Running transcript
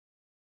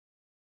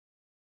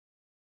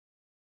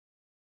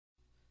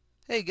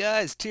Hey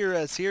guys,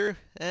 Tira's here,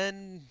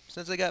 and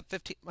since I got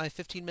my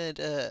 15-minute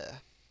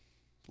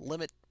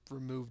limit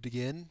removed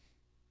again,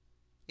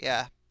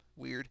 yeah,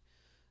 weird.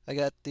 I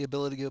got the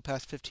ability to go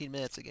past 15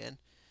 minutes again.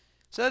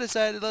 So I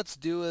decided let's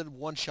do a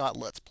one-shot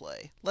Let's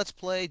Play. Let's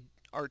play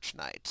Arch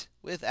Knight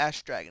with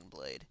Ash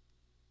Dragonblade,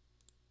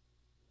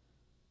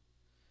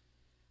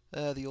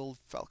 the old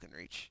Falcon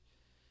Reach.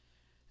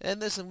 And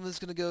this one is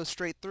going to go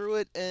straight through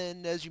it,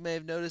 and as you may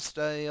have noticed,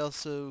 I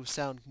also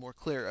sound more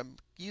clear. I'm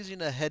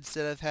using a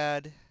headset I've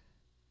had,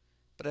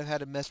 but I've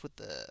had to mess with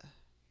the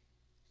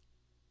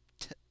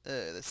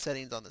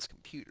settings on this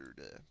computer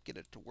to get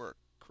it to work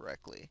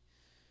correctly.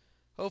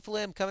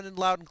 Hopefully I'm coming in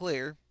loud and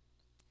clear.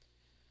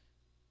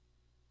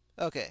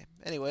 Okay,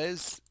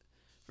 anyways,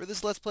 for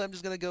this Let's Play I'm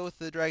just going to go with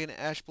the Dragon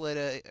Ashblade,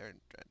 or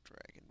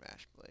Dragon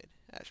Ashblade,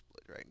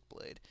 Dragon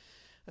Blade.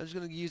 I'm just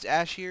going to use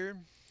Ash here,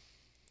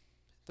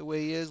 the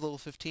way he is, level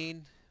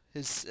 15.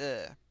 His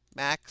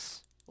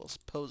max, well,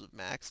 supposed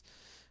max.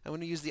 I'm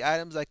going to use the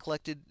items I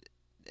collected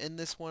in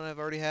this one I've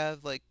already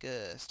have, like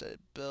studded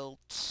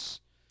belt.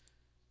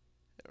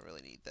 I don't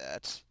really need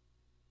that.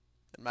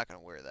 I'm not going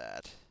to wear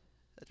that.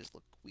 That just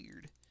looked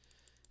weird.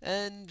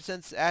 And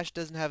since Ash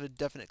doesn't have a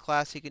definite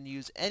class, he can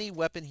use any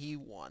weapon he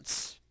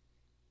wants.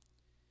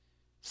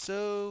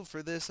 So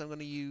for this, I'm going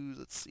to use,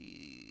 let's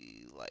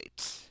see,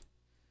 light.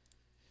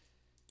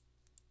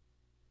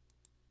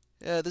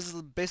 Yeah, this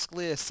is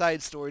basically a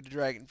side story to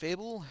Dragon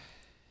Fable.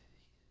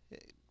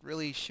 It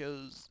really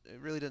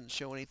doesn't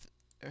show anything,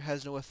 or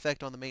has no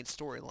effect on the main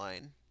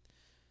storyline.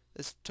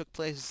 This took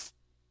place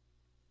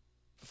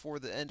before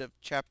the end of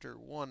Chapter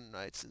 1,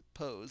 I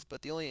suppose,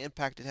 but the only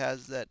impact it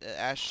has is that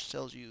Ash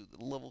tells you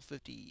the level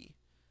 50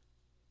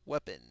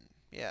 weapon.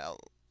 Yeah,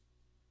 I'll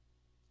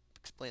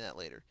explain that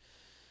later.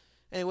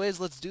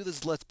 Anyways, let's do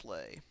this Let's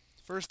Play.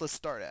 First, let's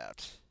start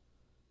out.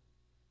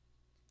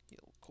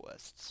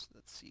 Quests.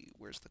 Let's see,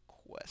 where's the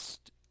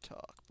quest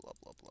talk? Blah,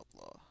 blah, blah,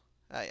 blah.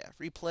 Ah, yeah,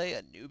 replay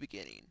a new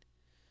beginning.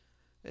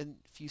 And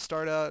if you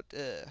start out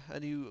a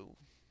new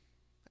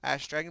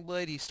Ash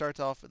Dragonblade, he starts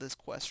off with this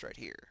quest right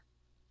here.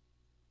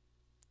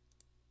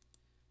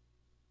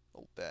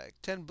 Old bag.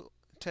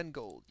 10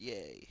 gold.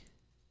 Yay.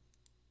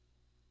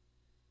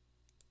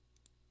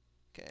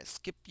 Can I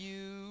skip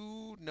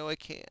you? No, I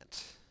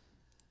can't.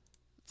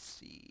 Let's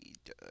see.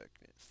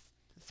 Darkness.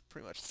 It's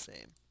pretty much the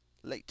same.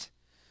 Late.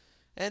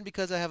 And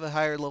because I have a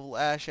higher level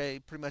Ash,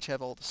 I pretty much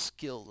have all the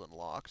skills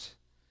unlocked.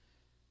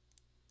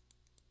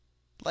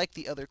 Like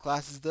the other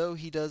classes, though,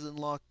 he does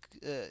unlock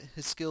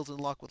his skills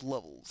unlock with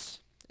levels.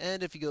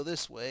 And if you go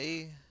this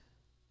way,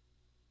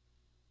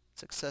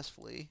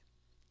 successfully,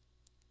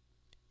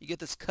 you get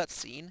this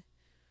cutscene.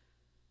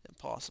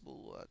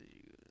 Impossible.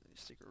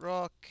 Stick a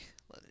rock.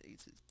 Let it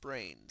eat his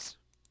brains.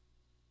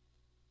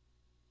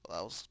 Well,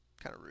 that was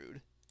kind of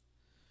rude.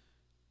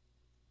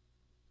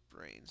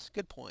 Brains.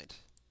 Good point.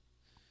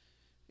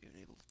 Even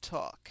able to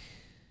talk.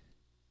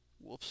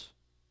 Whoops.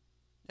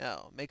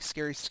 Now, make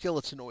scary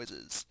skeleton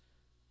noises.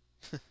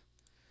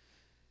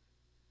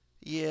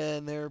 Yeah,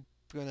 and they're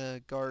gonna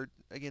guard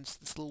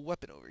against this little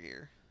weapon over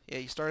here. Yeah,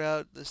 you start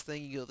out this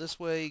thing, you go this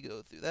way, you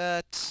go through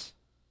that.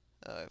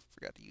 I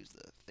forgot to use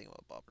the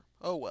thingamabobber.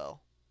 Oh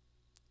well.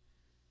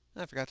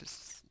 I forgot to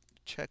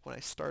check when I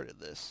started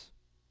this.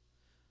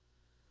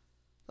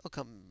 They'll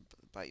come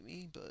bite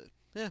me, but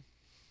yeah.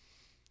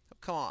 Oh,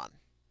 come on.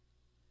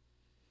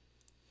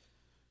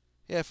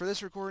 Yeah, for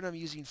this recording I'm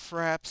using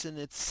Fraps, and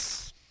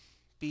it's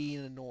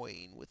being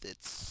annoying with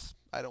its...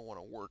 I don't want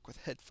to work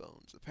with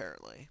headphones,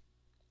 apparently.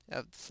 I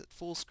have this at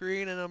full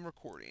screen and I'm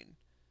recording.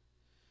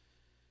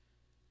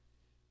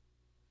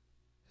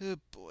 Oh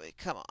boy,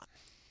 come on. I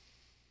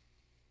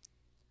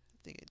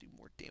think I do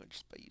more damage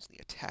just by using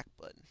the attack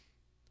button.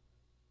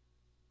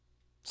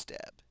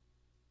 Stab.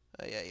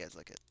 Oh yeah, he has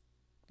like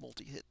a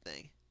multi-hit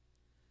thing.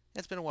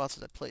 It's been a while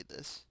since I played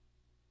this.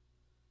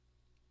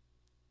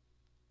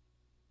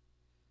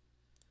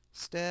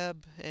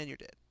 Stab, and you're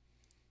dead.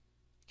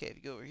 Okay, if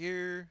you go over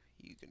here,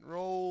 you can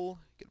roll,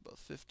 get above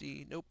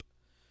 50. Nope.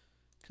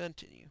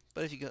 Continue.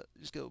 But if you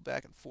just go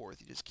back and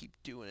forth, you just keep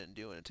doing it and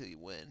doing it until you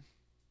win.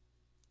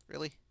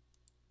 Really?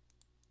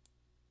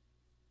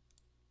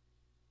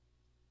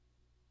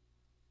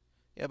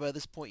 Yeah, by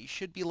this point you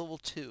should be level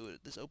 2.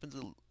 This opens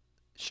a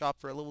shop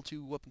for a level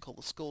 2 weapon called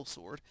the Skull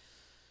Sword.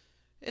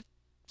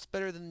 It's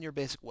better than your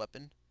basic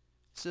weapon,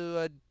 so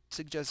I'd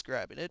suggest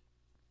grabbing it.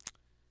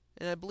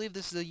 And I believe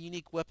this is a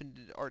unique weapon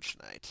to Arch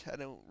Knight. I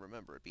don't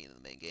remember it being in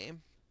the main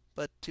game,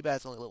 but too bad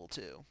it's only level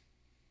 2.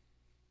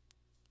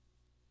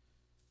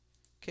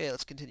 Okay,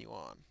 let's continue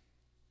on.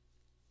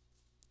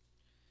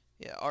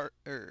 Yeah,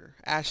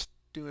 Ash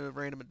doing a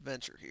random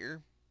adventure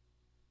here.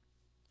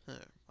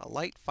 A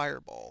light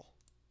fireball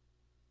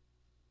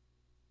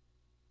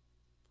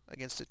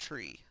against a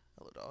tree.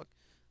 Hello, dog.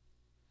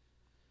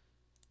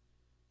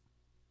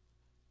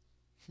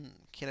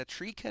 Can a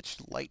tree catch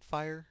light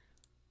fire?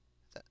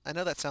 I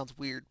know that sounds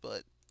weird,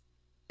 but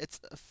it's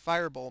a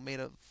fireball made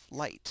of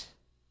light.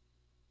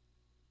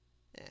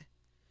 Eh.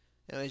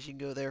 Anyways, you can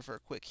go there for a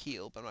quick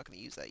heal, but I'm not going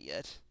to use that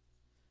yet.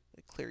 I'm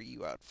going to clear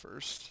you out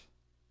first.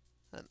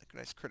 And a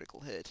nice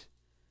critical hit.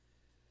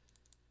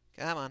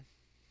 Come on.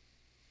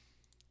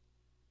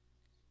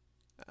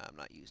 I'm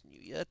not using you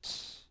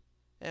yet.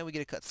 And we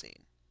get a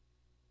cutscene.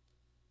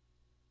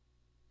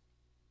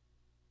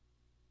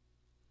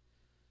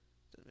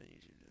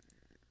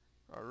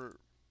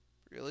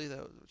 Really? That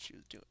was what she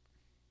was doing.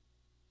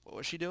 What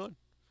was she doing?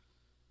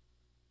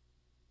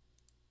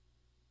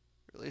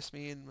 Release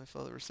me and my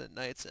father were sent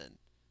knights and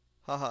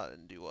haha,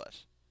 and do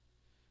what?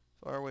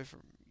 Far away from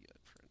you,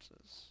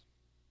 princess.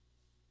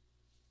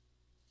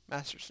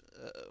 Master,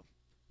 uh-oh.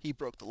 He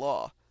broke the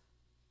law.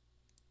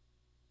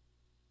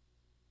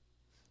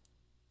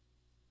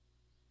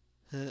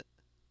 And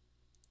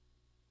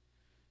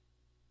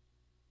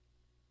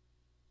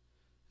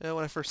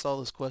when I first saw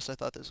this quest, I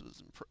thought this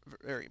was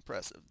very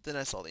impressive. Then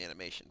I saw the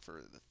animation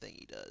for the thing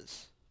he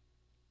does.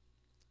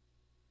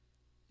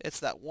 It's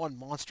that one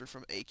monster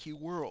from AQ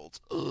Worlds.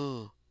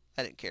 Ugh.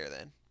 I didn't care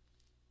then.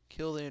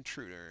 Kill the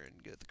intruder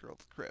and get the girl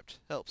to the crypt.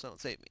 Help, someone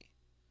save me.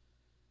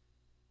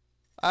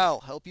 I'll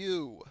help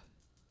you.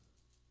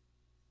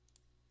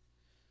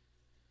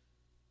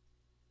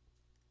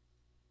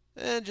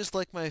 And just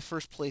like my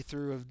first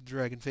playthrough of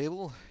Dragon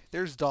Fable,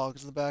 there's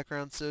dogs in the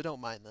background, so don't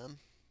mind them.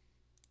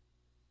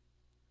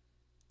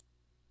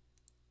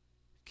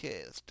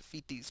 Okay, let's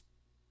defeat these,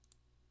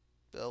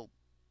 well,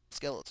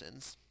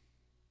 skeletons.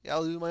 Yeah,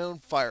 I'll do my own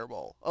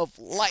fireball of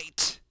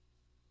light.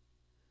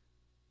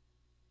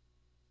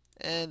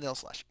 And they'll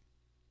slash.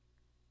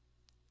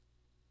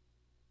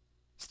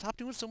 Stop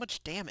doing so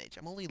much damage.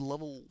 I'm only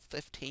level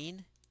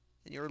 15,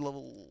 and you're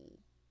level,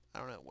 I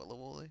don't know, what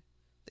level are they?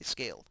 They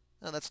scaled.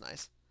 Oh, that's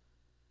nice.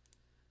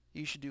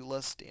 You should do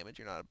less damage.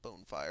 You're not a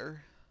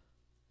bonefire.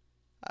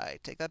 I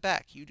take that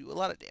back. You do a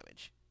lot of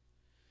damage.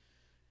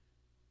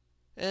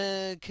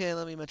 Okay,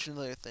 let me mention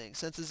another thing.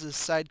 Since this is a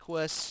side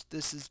quest,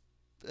 this is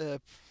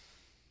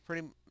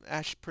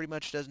Ash pretty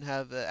much doesn't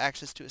have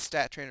access to a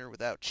stat trainer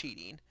without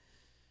cheating,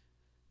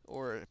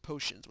 or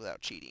potions without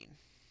cheating.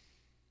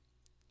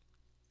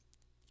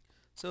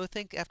 So I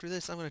think after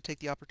this, I'm going to take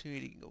the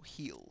opportunity to go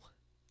heal.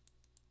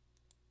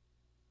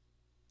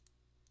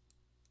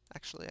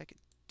 Actually, I could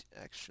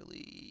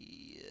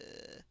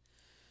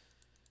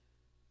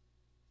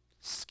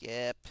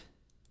skip.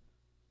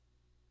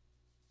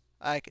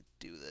 I could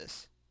do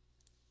this.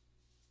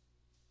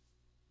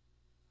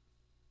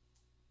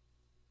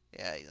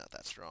 Yeah, he's not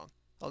that strong.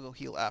 I'll go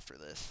heal after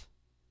this.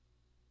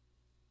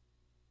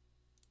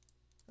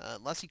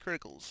 Unless he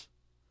criticals.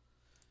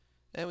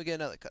 And we get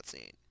another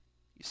cutscene.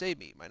 You saved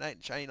me, my knight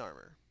in shining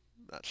armor.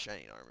 Not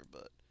shining armor,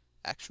 but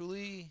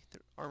actually,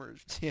 their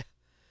armor's... yeah,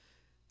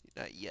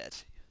 not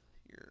yet.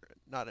 You're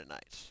not a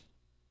knight.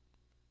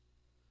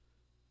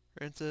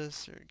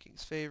 Princess, earn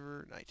king's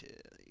favor,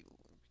 knighted. You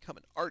will become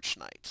an arch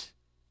knight.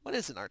 What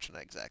is an arch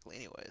knight exactly,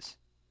 anyways?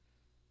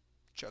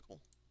 Chuckle.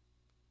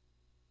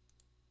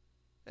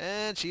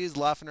 And she's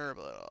laughing her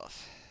butt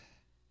off.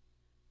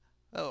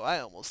 Oh, I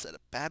almost said a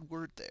bad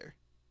word there.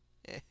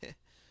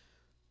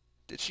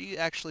 Did she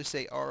actually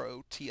say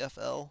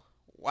R-O-T-F-L?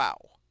 Wow.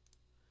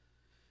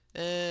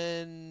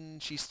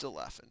 And she's still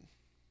laughing.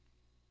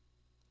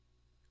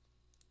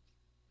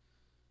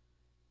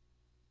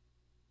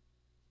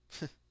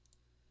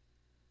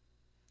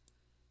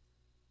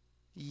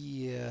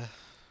 Yeah.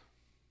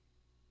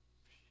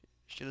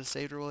 Should have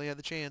saved her while he had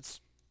the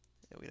chance.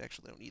 Yeah, we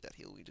actually don't need that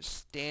heal. We just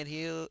stand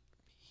here,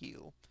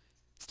 heal.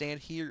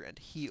 Stand here and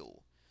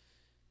heal.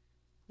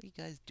 What are you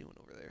guys doing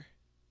over there?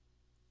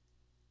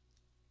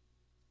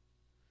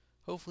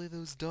 Hopefully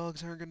those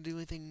dogs aren't going to do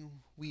anything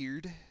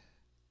weird.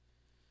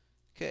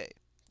 Okay,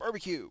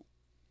 barbecue.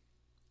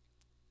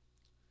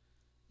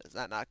 Is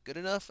that not good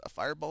enough? A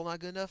fireball not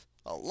good enough?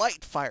 A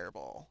light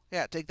fireball.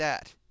 Yeah, take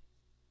that.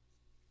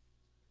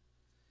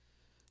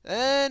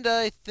 And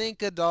I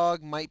think a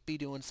dog might be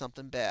doing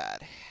something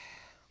bad.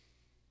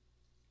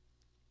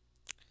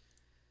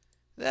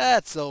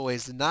 That's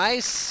always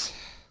nice.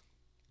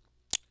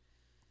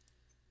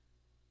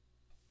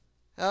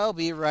 I'll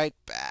be right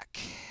back.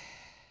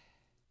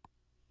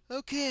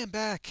 Okay, I'm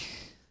back.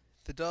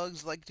 The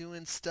dogs like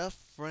doing stuff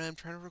when I'm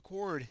trying to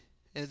record.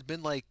 And it's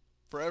been like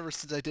forever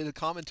since I did a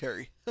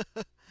commentary.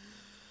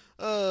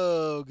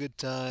 Oh, good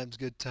times,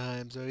 good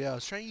times. Oh yeah, I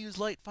was trying to use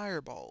light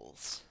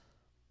fireballs.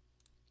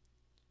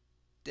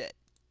 Dead.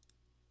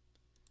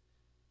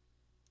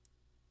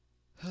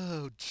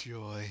 Oh,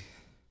 joy.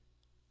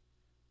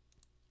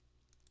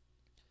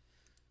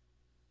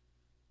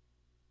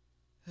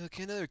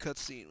 Okay, another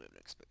cutscene. We have an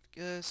expected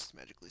guest.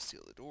 Magically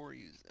seal the door.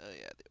 Use, oh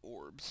yeah, the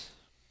orbs.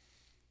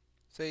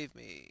 Save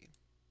me.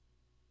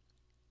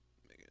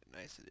 Make it a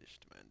nice addition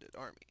to my undead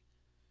army.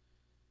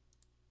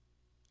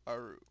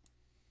 Aru.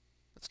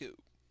 Let's go.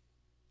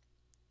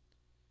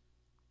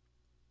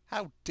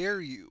 How dare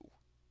you?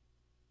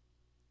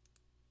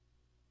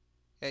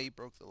 Yeah, you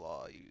broke the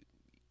law.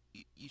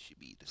 You should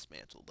be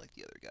dismantled like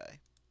the other guy.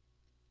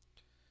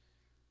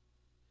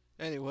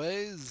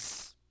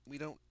 Anyways, I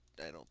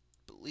don't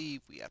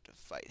believe we have to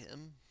fight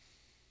him,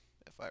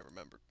 if I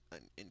remember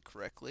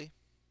incorrectly.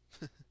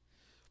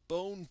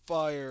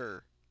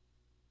 Bonefire!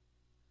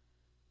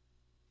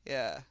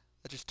 Yeah,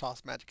 let's just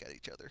toss magic at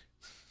each other.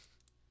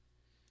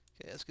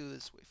 Okay, let's go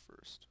this way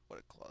first. What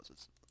a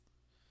closet.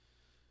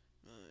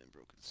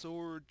 Broken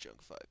sword,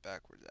 junk 5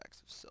 backwards,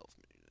 acts of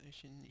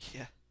self-mutilation.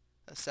 Yeah,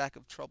 a sack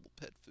of trouble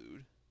pet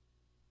food.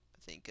 I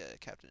think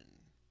Captain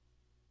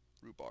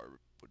Rhubarb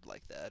would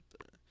like that,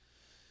 but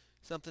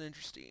something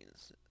interesting.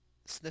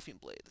 Sniffing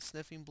blade. The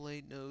sniffing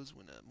blade knows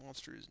when a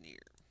monster is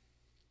near.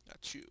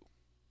 Achoo.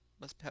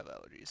 Must have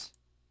allergies.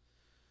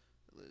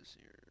 It lives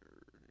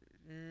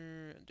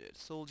near undead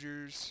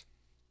soldiers.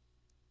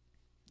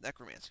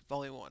 Necromancy.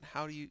 Volume 1.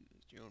 How do you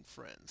your own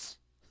friends?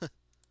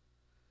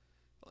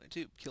 Volume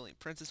 2. Killing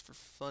princes for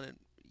fun and...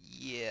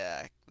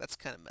 Yeah, that's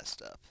kind of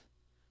messed up.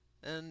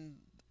 And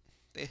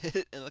they hid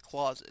it in the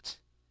closet.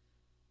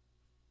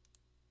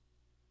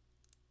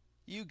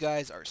 You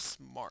guys are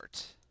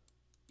smart.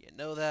 You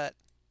know that?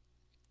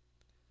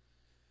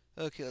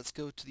 Okay, let's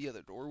go to the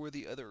other door where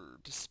the other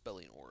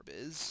dispelling orb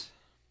is.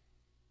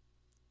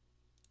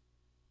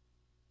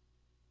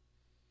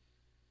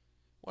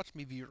 Watch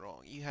me be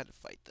wrong. You had to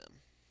fight them.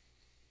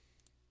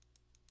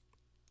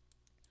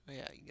 Oh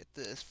yeah, you can get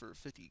this for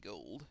 50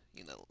 gold.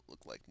 You know, that'll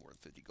look like more than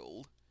 50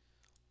 gold.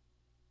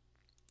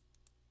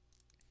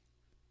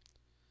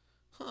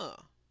 Huh.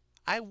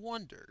 I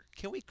wonder,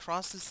 can we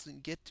cross this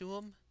and get to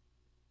him?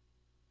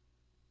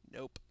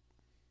 Nope.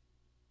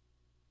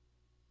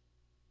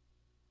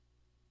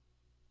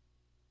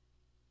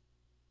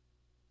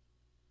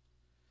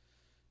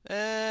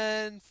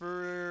 And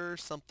for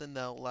something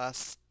that'll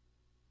last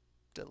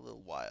a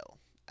little while.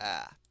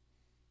 Ah.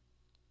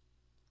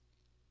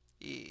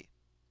 E.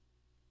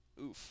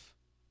 Oof.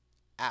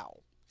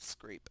 Ow.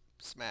 Scrape.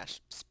 Smash.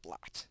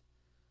 Splat.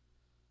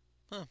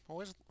 Huh. I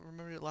always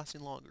remember it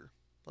lasting longer.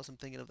 Plus I'm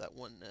thinking of that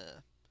one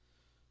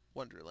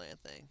Wonderland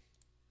thing.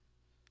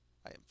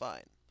 I am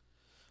fine.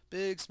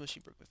 Big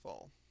smushy broke my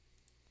fall.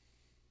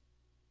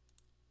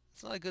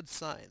 It's not a good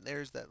sign.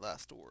 There's that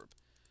last orb.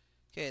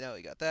 Okay, now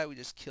we got that. We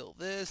just kill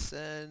this,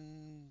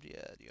 and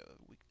yeah, do you have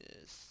a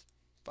weakness?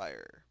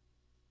 Fire.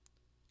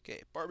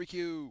 Okay,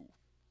 barbecue.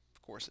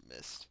 Of course it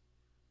missed.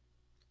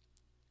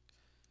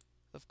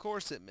 Of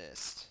course it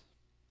missed.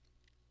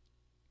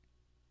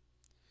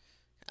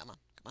 Come on,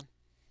 come on.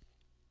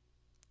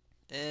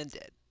 And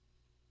dead.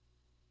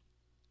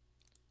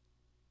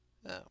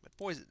 Oh, it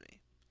poisoned me.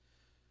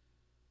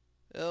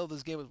 Well, if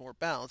this game was more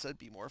balanced, I'd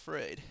be more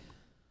afraid.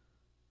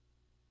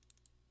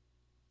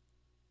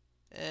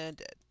 And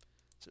dead.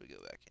 So we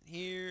go back in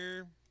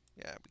here.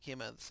 Yeah, we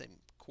came out of the same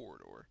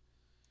corridor.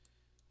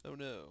 Oh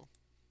no.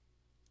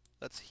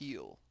 Let's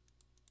heal.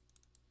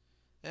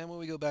 And when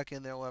we go back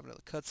in there, we'll have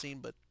another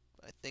cutscene, but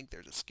I think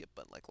there's a skip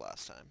button like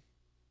last time.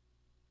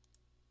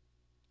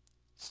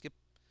 Skip.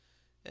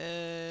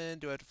 And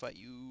do I have to fight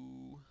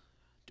you?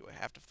 Do I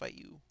have to fight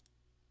you?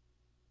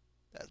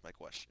 That's my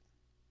question.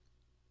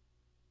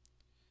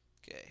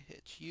 Okay,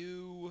 hit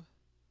you.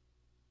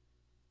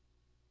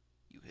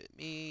 You hit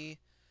me.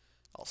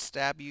 I'll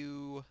stab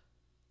you.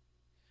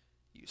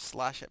 You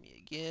slash at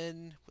me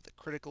again with a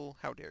critical.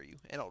 How dare you?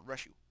 And I'll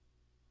rush you.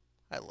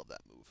 I love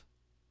that move.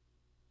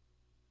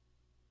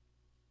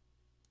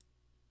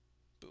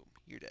 Boom.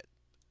 You're dead.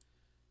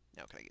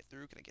 Now can I get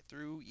through? Can I get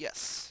through?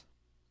 Yes.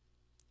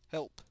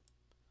 Help.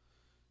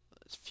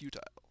 It's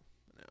futile.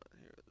 Now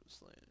here is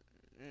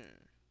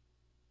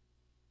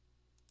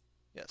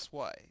yes.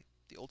 Why?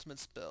 The ultimate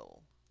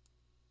spell.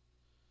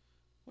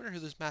 Wonder who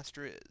this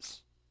master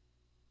is.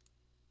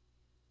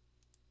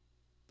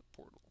 The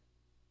portal.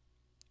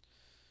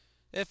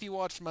 If you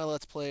watched my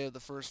Let's Play of the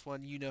first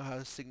one, you know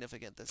how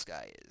significant this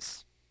guy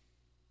is.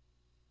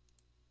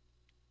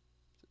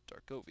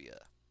 Darkovia.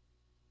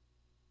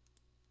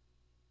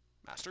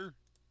 Master?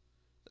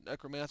 The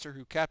necromancer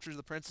who captures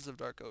the princess of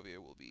Darkovia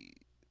will be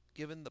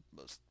given the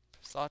most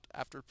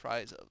sought-after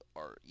prize of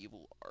our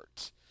evil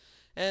art.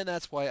 And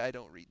that's why I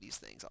don't read these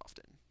things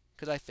often,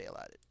 because I fail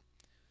at it.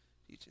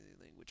 Teaching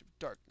the language of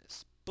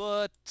darkness.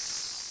 But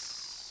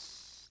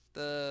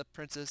the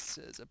princess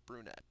is a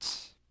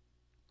brunette.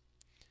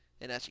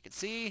 And as you can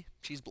see,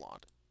 she's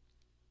blonde.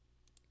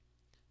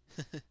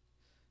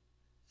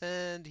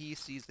 And he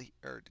sees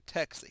or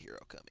detects the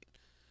hero coming.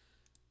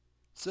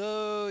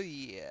 So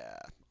yeah,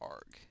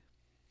 arg.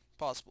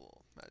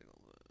 Possible. Magical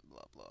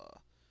blah blah.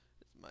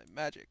 It's my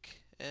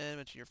magic. And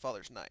mention your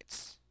father's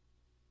knights.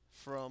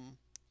 From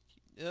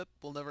yep,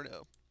 we'll never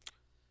know.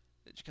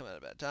 Did you come at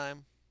a bad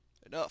time?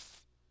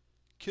 Enough.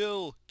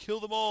 Kill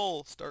them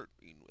all.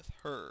 Starting with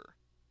her.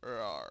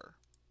 Rawr.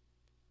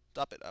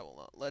 Stop it, I will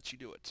not let you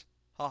do it.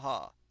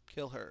 Haha,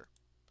 kill her.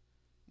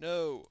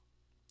 No.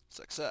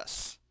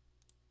 Success.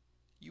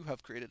 You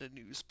have created a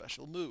new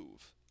special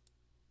move.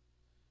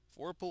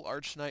 Vorpal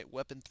Arch Knight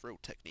Weapon Throw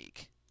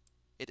Technique.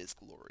 It is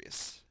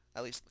glorious.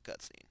 At least in the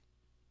cutscene.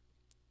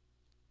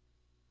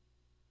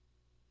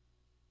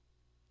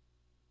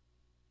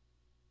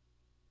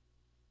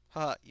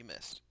 Haha, you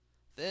missed.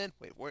 Then,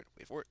 wait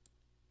for it.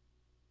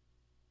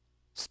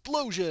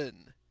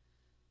 Explosion!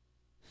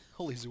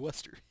 Holy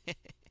Zwester.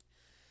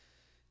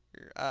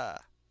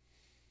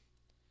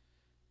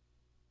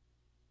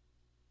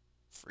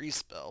 Freeze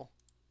spell.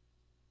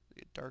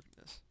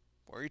 Darkness.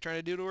 What are you trying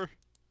to do to her?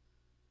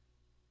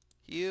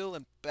 Heal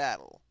and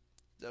battle.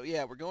 So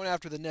yeah, we're going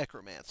after the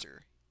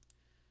Necromancer.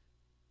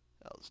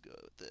 I'll just go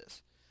with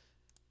this.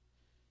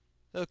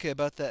 Okay,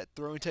 about that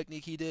throwing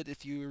technique he did,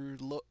 if you're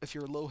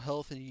low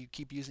health and you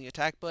keep using the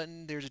attack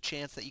button, there's a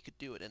chance that you could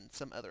do it in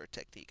some other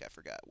technique. I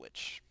forgot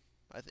which.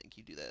 I think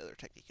you do that other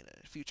technique in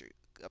a future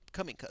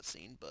upcoming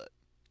cutscene, but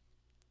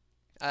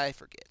I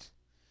forget.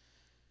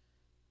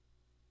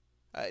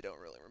 I don't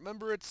really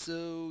remember it,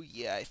 so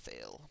yeah, I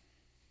fail.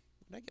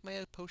 When did I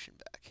get my potion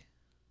back?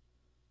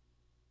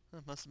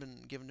 It must have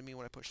been given to me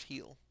when I pushed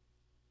heal.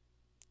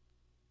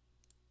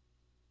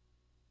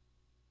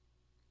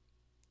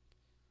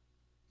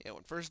 Yeah,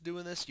 when first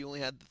doing this, you only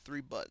had the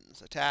 3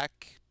 buttons.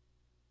 Attack,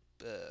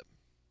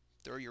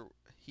 throw your...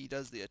 He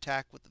does the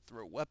attack with the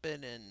throw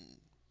weapon, and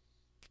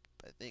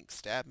I think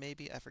stab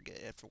maybe? I forget,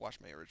 I have to watch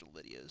my original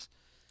videos.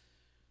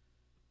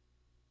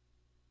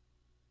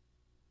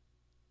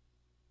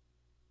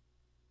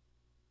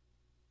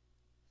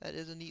 That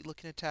is a neat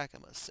looking attack, I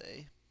must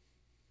say.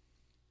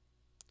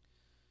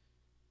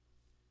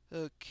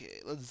 Okay,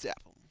 let's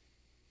zap him.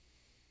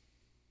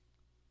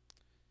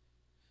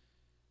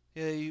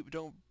 Yeah, you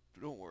don't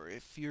worry.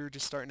 If you're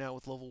just starting out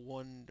with level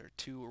 1 or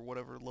 2 or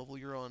whatever level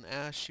you're on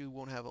Ash, you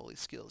won't have all these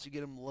skills. You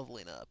get them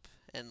leveling up.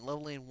 And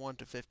leveling 1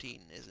 to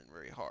 15 isn't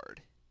very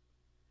hard.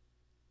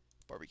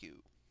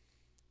 Barbecue.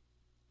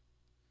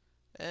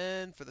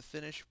 And for the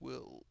finish,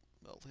 he'll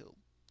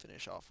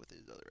finish off with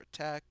his other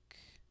attack.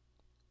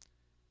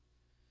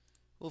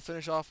 We'll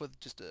finish off with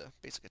just a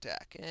basic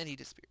attack, and he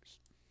disappears.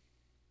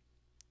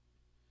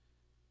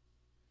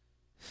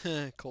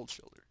 Cold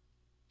shoulder.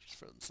 Just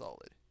frozen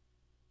solid.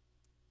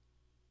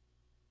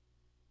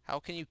 How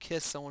can you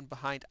kiss someone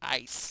behind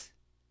ice?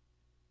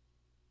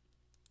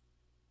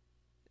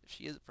 If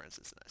she is a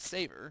princess and I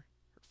save her,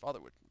 her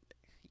father would...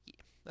 Yeah,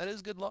 that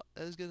is good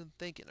that is good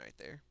thinking right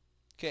there.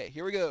 Okay,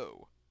 here we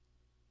go.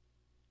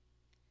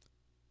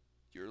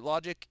 Your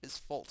logic is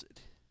faulted.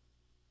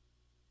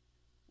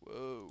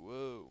 Whoa,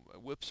 whoa, my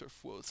whips are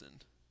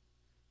frozen.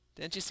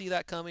 Didn't you see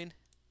that coming?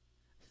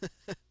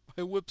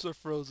 My whips are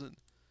frozen.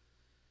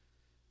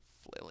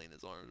 Flailing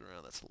his arms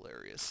around, that's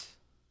hilarious.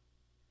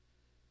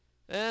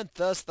 And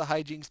thus the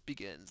hijinks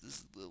begins. This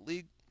is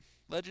the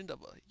legend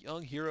of a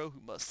young hero who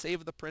must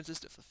save the princess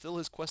to fulfill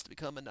his quest to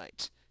become a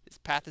knight. His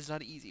path is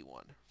not an easy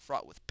one,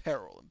 fraught with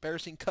peril,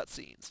 embarrassing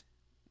cutscenes,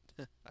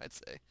 I'd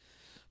say.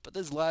 But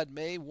this lad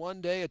may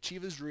one day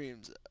achieve his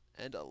dreams,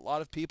 and a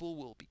lot of people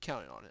will be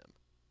counting on him.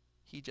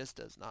 He just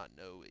does not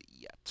know it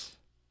yet.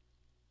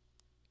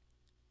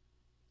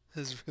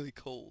 This is really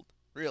cold.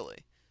 Really?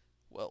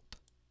 Welp.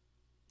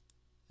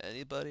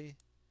 Anybody?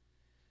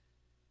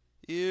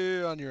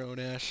 You're on your own,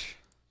 Ash.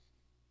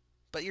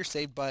 But you're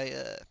saved by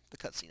the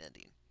cutscene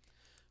ending.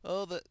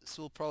 Oh, this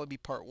will probably be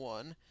part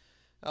 1.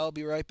 I'll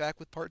be right back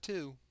with part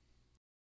 2.